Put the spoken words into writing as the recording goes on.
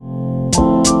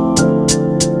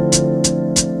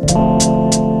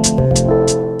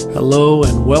Hello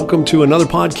and welcome to another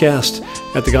podcast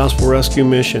at the Gospel Rescue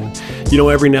Mission. You know,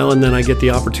 every now and then I get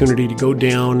the opportunity to go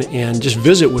down and just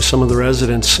visit with some of the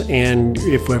residents, and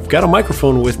if I've got a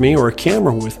microphone with me or a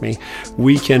camera with me,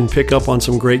 we can pick up on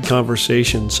some great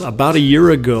conversations. About a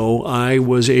year ago, I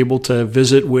was able to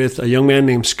visit with a young man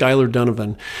named Skyler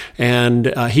Donovan, and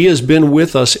he has been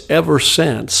with us ever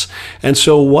since. And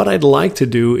so what I'd like to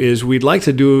do is we'd like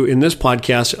to do in this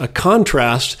podcast a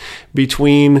contrast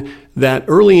between that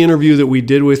early interview that we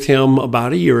did with him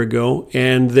about a year ago,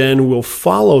 and then we'll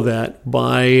follow that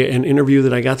by an interview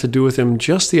that I got to do with him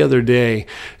just the other day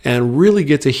and really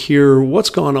get to hear what's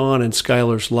gone on in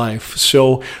Skyler's life.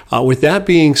 So with that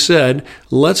being said,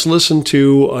 let's listen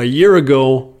to a year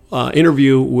ago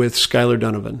interview with Skyler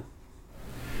Donovan.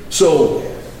 So,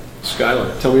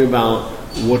 Skyler, tell me about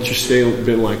what your stay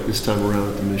been like this time around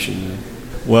at the mission, man.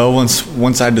 Well,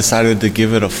 once I decided to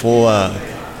give it a full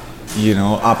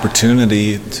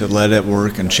opportunity to let it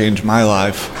work and change my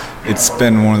life, it's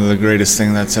been one of the greatest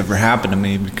things that's ever happened to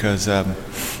me because, I'm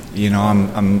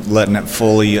letting it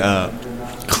fully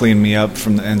clean me up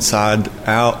from the inside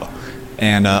out,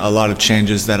 and a lot of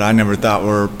changes that I never thought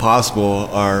were possible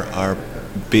are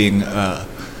being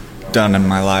done in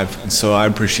my life, and so I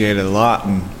appreciate it a lot.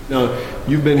 And now,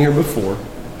 you've been here before.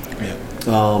 Yeah.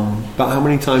 About how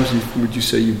many times would you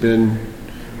say you've been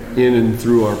in and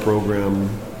through our program?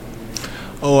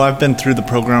 Oh, I've been through the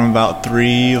program about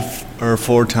 3 or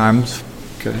 4 times.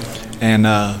 Okay. And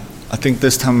I think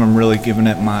this time I'm really giving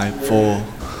it my full.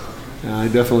 Yeah, I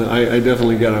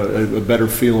definitely got a better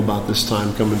feel about this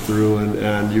time coming through,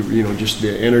 and just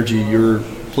the energy, your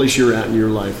place you're at in your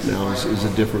life now is a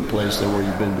different place than where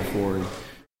you've been before.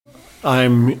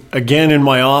 I'm again in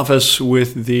my office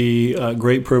with the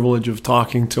great privilege of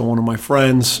talking to one of my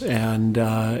friends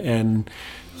and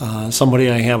somebody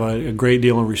I have a great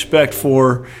deal of respect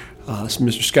for,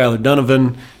 Mr. Skyler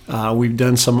Donovan. We've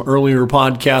done some earlier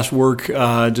podcast work,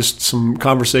 just some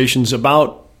conversations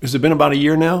about, has it been about a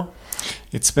year now?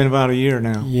 It's been about a year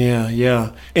now.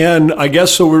 Yeah. And I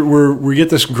guess so we get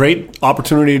this great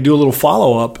opportunity to do a little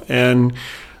follow-up. And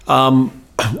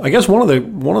I guess one of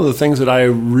the things that I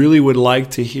really would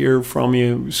like to hear from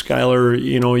you, Skyler,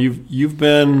 you've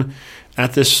been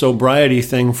at this sobriety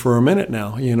thing for a minute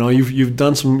now. You've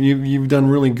done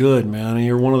really good, man. And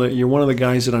you're one of the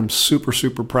guys that I'm super,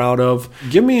 super proud of.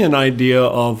 Give me an idea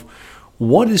of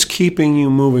what is keeping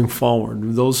you moving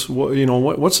forward. What's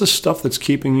the stuff that's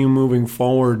keeping you moving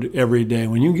forward every day?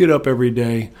 When you get up every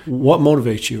day, what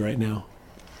motivates you right now?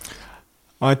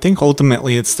 I think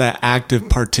ultimately it's that active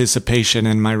participation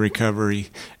in my recovery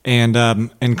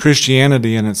and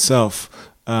Christianity in itself.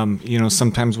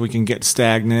 Sometimes we can get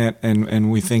stagnant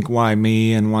and we think, why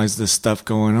me and why is this stuff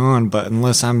going on? But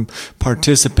unless I'm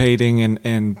participating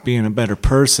and being a better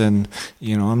person,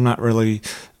 I'm not really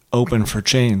open for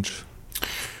change.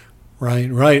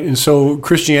 Right. And so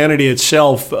Christianity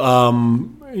itself,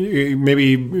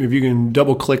 maybe if you can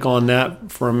double click on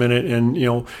that for a minute,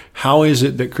 and how is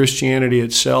it that Christianity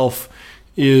itself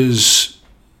is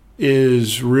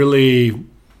really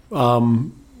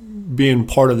being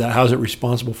part of that? How is it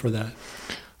responsible for that?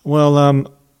 Well,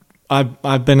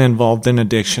 I've been involved in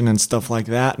addiction and stuff like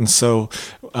that, and so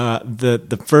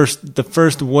the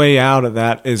first way out of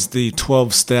that is the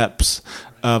 12 steps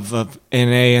of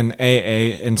NA and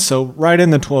AA, and so right in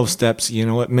the 12 steps,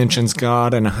 it mentions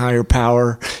God and a higher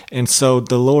power, and so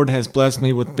the Lord has blessed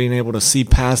me with being able to see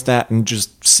past that and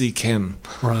just seek Him.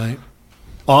 Right.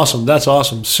 Awesome. That's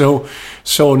awesome. So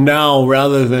now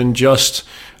rather than just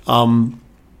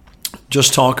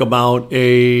talk about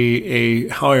a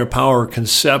higher power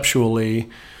conceptually,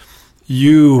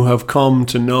 you have come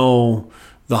to know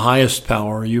the highest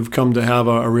power. You've come to have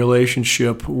a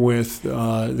relationship with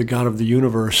the God of the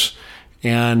universe,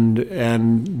 and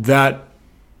that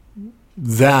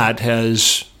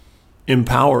has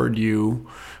empowered you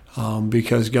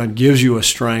because God gives you a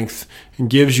strength and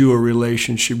gives you a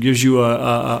relationship, gives you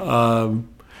a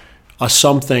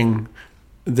something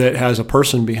that has a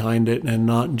person behind it and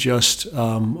not just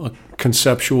a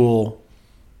conceptual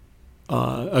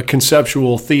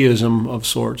theism of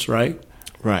sorts, right?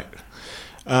 Right.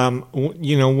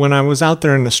 When I was out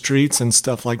there in the streets and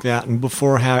stuff like that, and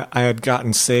before I had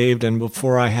gotten saved and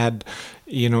before I had,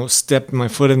 stepped my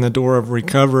foot in the door of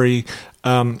recovery,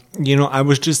 I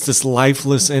was just this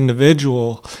lifeless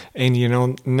individual.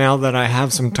 And, now that I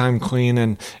have some time clean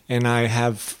and I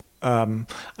have,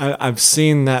 I've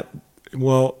seen that,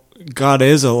 well, God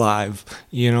is alive,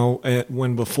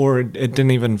 when before it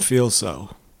didn't even feel so.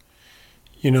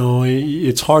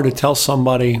 It's hard to tell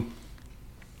somebody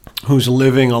who's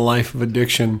living a life of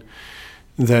addiction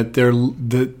that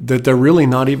they're really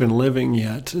not even living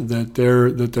yet. That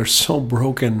they're so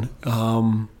broken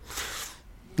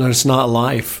that it's not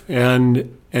life, and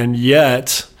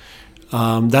yet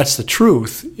that's the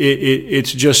truth.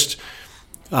 It's just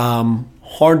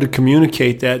hard to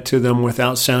communicate that to them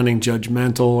without sounding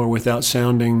judgmental or without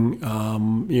sounding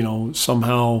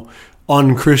somehow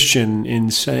unchristian in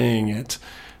saying it.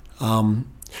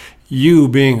 You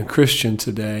being a Christian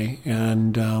today,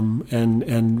 and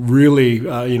really,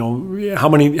 how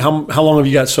long have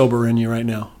you got sober in you right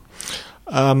now?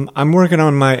 I'm working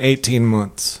on my 18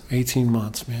 months. 18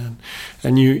 months, man,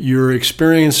 and you're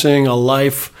experiencing a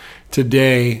life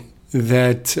today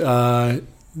that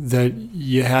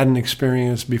you hadn't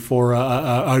experienced before,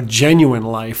 a genuine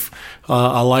life,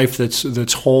 a life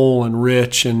that's whole and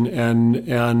rich,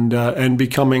 and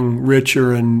becoming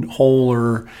richer and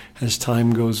wholer as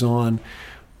time goes on.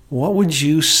 What would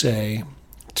you say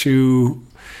to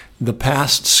the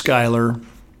past Skyler,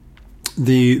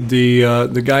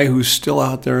 the guy who's still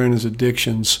out there in his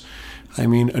addictions? I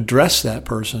mean, address that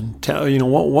person. Tell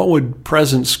what would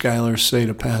present Skyler say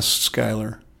to past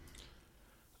Skyler?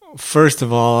 First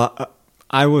of all,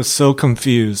 I was so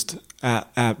confused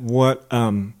at what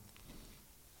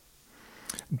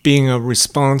being a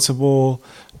responsible,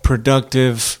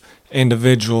 productive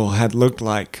individual had looked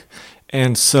like.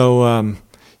 And so,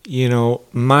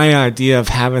 my idea of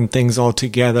having things all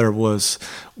together was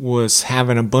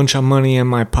having a bunch of money in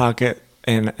my pocket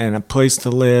and a place to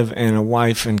live and a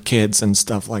wife and kids and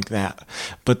stuff like that.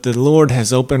 But the Lord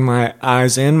has opened my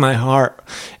eyes and my heart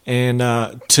and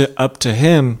up to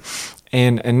Him.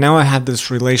 And now I have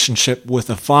this relationship with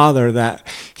a Father that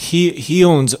he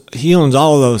owns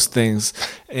all of those things,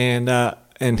 and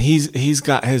he's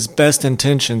got His best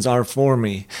intentions are for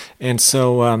me, and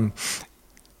so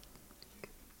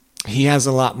He has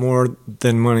a lot more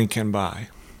than money can buy.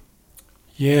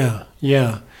 Yeah.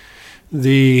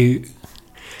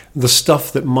 The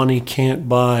stuff that money can't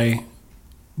buy,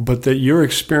 but that you're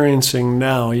experiencing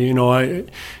now. You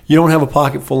don't have a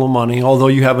pocket full of money, although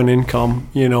you have an income,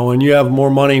 and you have more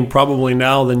money probably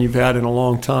now than you've had in a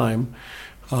long time,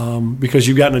 because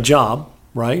you've gotten a job,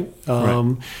 right?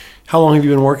 Right. How long have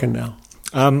you been working now?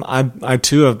 I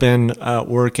too have been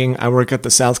working. I work at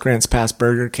the South Grants Pass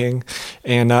Burger King,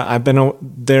 and I've been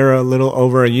there a little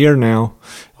over a year now.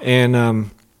 And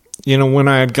when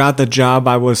I had got the job,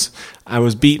 I was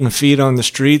beating feet on the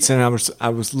streets, and I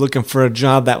was looking for a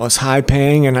job that was high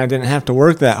paying, and I didn't have to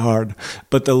work that hard.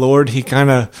 But the Lord, He kind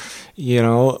of,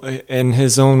 in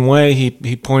His own way,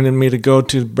 He pointed me to go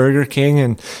to Burger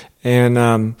King,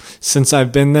 and since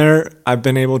I've been there, I've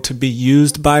been able to be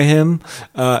used by Him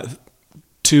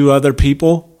to other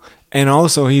people, and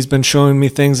also He's been showing me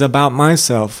things about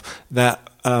myself that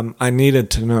I needed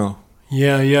to know.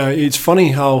 Yeah. It's funny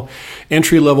how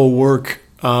entry-level work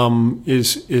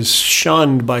is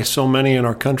shunned by so many in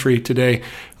our country today,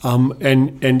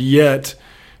 and yet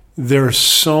there are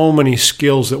so many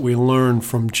skills that we learn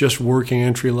from just working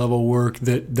entry-level work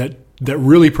that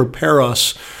really prepare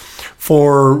us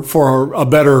for a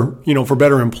better for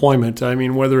better employment. I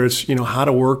mean, whether it's how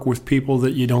to work with people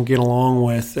that you don't get along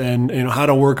with, and how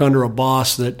to work under a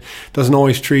boss that doesn't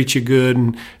always treat you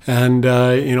good, and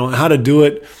how to do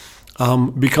it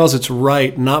because it's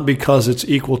right, not because it's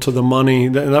equal to the money,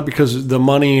 not because the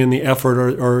money and the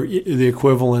effort are the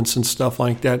equivalents and stuff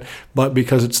like that, but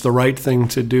because it's the right thing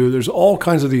to do. There's all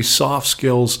kinds of these soft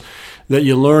skills that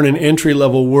you learn in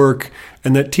entry-level work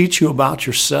and that teach you about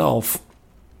yourself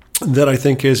that I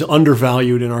think is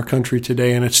undervalued in our country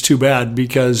today, and it's too bad,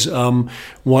 because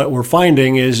what we're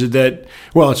finding is that,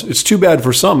 well, it's too bad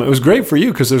for some. It was great for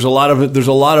you because there's a lot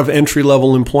of entry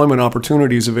level employment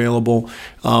opportunities available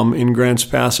in Grants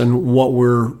Pass, and what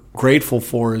we're grateful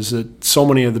for is that so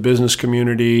many of the business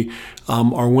community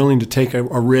are willing to take a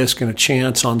risk and a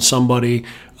chance on somebody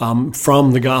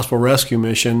from the Gospel Rescue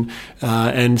Mission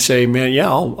and say, man, yeah,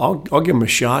 I'll give them a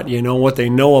shot. What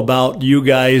they know about you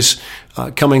guys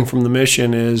coming from the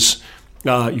mission is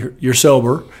you're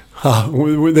sober.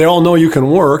 They all know you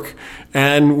can work,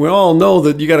 and we all know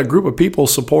that you got a group of people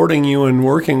supporting you and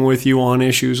working with you on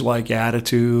issues like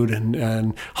attitude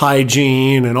and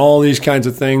hygiene and all these kinds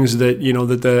of things that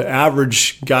that the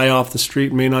average guy off the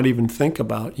street may not even think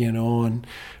about.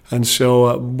 And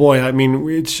so, boy, I mean,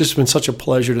 it's just been such a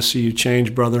pleasure to see you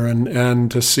change, brother, and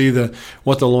to see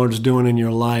what the Lord's doing in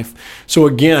your life. So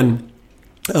again,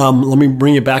 let me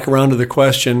bring you back around to the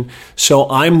question. So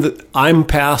I'm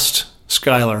past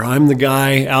Skyler. I'm the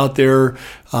guy out there.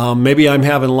 Maybe I'm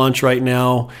having lunch right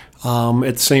now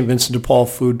at the St. Vincent de Paul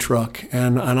food truck,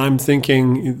 and I'm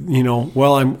thinking,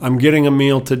 well, I'm getting a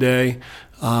meal today.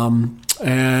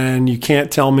 and you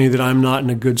can't tell me that I'm not in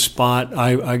a good spot.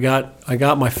 I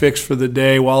got my fix for the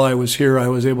day. While I was here, I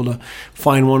was able to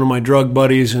find one of my drug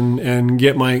buddies and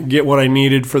get what I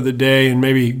needed for the day, and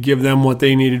maybe give them what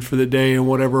they needed for the day, and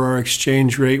whatever our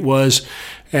exchange rate was.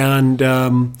 And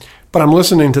but I'm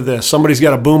listening to this. Somebody's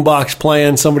got a boombox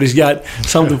playing. Somebody's got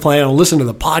something playing. I'll listen to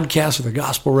the podcast of the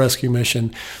Gospel Rescue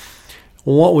Mission.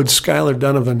 What would Skyler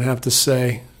Donovan have to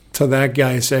say to that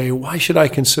guy? Say, why should I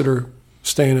consider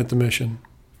staying at the mission?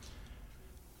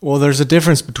 Well, there's a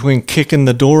difference between kicking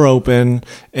the door open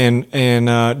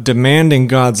and demanding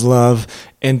God's love,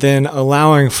 and then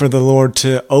allowing for the Lord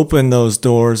to open those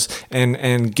doors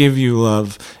and give you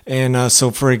love. And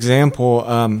so, for example,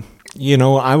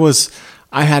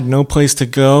 I had no place to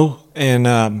go, and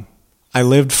I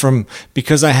lived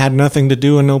because I had nothing to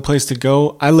do and no place to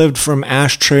go, I lived from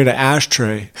ashtray to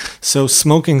ashtray. So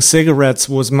smoking cigarettes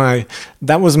was my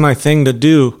thing to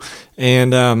do.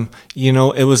 And,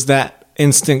 it was that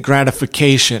instant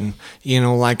gratification,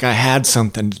 like I had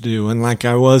something to do and like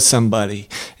I was somebody.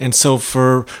 And so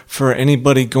for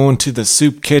anybody going to the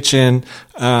soup kitchen,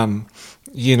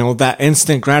 that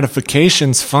instant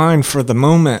gratification's fine for the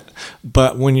moment,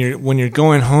 but when you're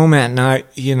going home at night,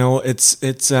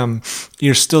 it's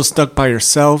you're still stuck by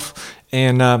yourself.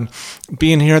 And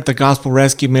being here at the Gospel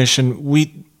Rescue Mission,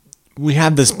 we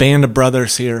have this band of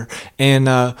brothers here, and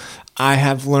I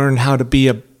have learned how to be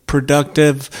a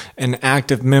productive and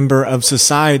active member of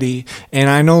society, and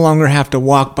I no longer have to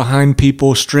walk behind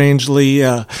people strangely,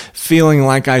 feeling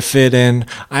like I fit in.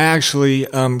 I actually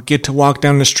get to walk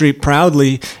down the street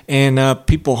proudly, and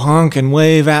people honk and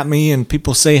wave at me, and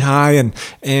people say hi, and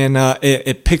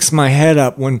it picks my head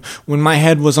up when my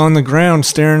head was on the ground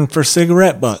staring for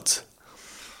cigarette butts.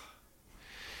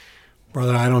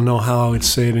 Brother, I don't know how I would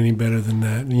say it any better than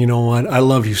that. You know what? I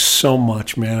love you so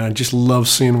much, man. I just love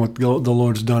seeing what the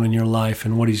Lord's done in your life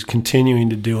and what He's continuing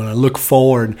to do. And I look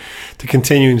forward to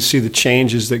continuing to see the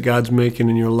changes that God's making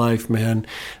in your life, man.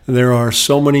 There are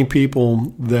so many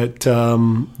people that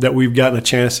we've gotten a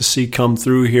chance to see come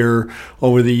through here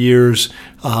over the years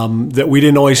that we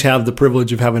didn't always have the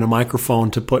privilege of having a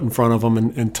microphone to put in front of them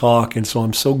and talk. And so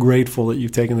I'm so grateful that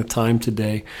you've taken the time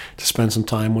today to spend some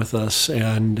time with us.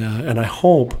 And I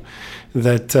hope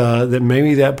that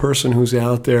maybe that person who's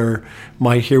out there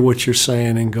might hear what you're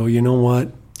saying and go, you know what?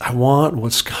 I want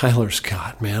what Skyler's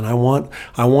got, man. I want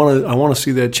to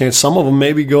see that chance. Some of them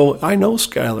maybe go, I know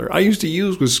Skyler. I used to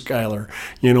use with Skyler,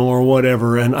 or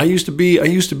whatever. And I used to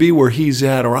be where he's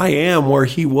at, or I am where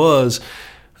he was.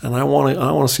 And I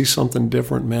want to see something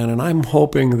different, man. And I'm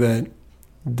hoping that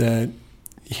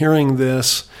hearing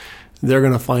this, they're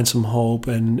going to find some hope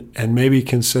and maybe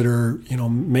consider,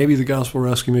 maybe the Gospel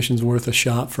Rescue Mission's worth a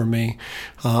shot for me.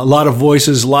 A lot of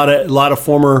voices, a lot of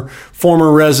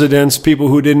former residents, people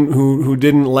who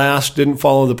didn't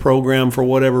follow the program for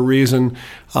whatever reason,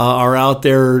 are out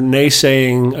there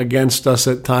naysaying against us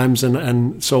at times.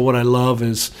 And so what I love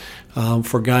is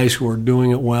for guys who are doing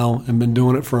it well and been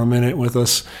doing it for a minute with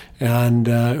us, and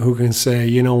who can say,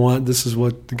 you know what, this is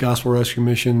what the Gospel Rescue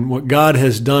Mission, what God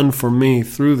has done for me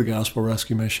through the Gospel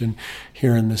Rescue Mission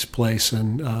here in this place.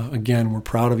 And again, we're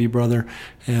proud of you, brother,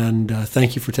 and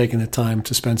thank you for taking the time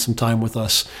to spend some time with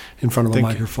us in front of a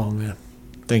microphone, man.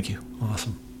 Thank you.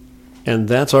 Awesome. And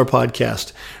that's our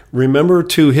podcast. Remember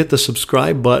to hit the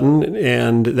subscribe button,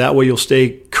 and that way you'll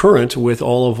stay current with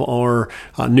all of our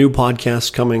new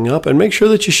podcasts coming up, and make sure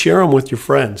that you share them with your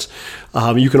friends.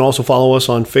 You can also follow us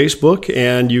on Facebook,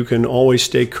 and you can always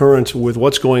stay current with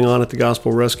what's going on at the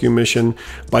Gospel Rescue Mission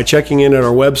by checking in at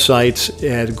our websites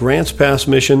at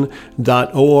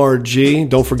grantspassmission.org.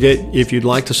 Don't forget, if you'd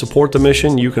like to support the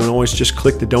mission, you can always just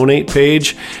click the donate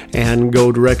page and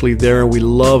go directly there. We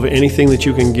love anything that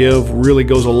you can give. Really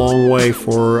goes a long way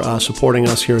for supporting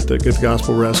us here at the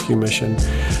Gospel Rescue Mission.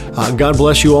 God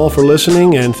bless you all for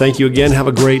listening, and thank you again. Have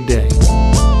a great day.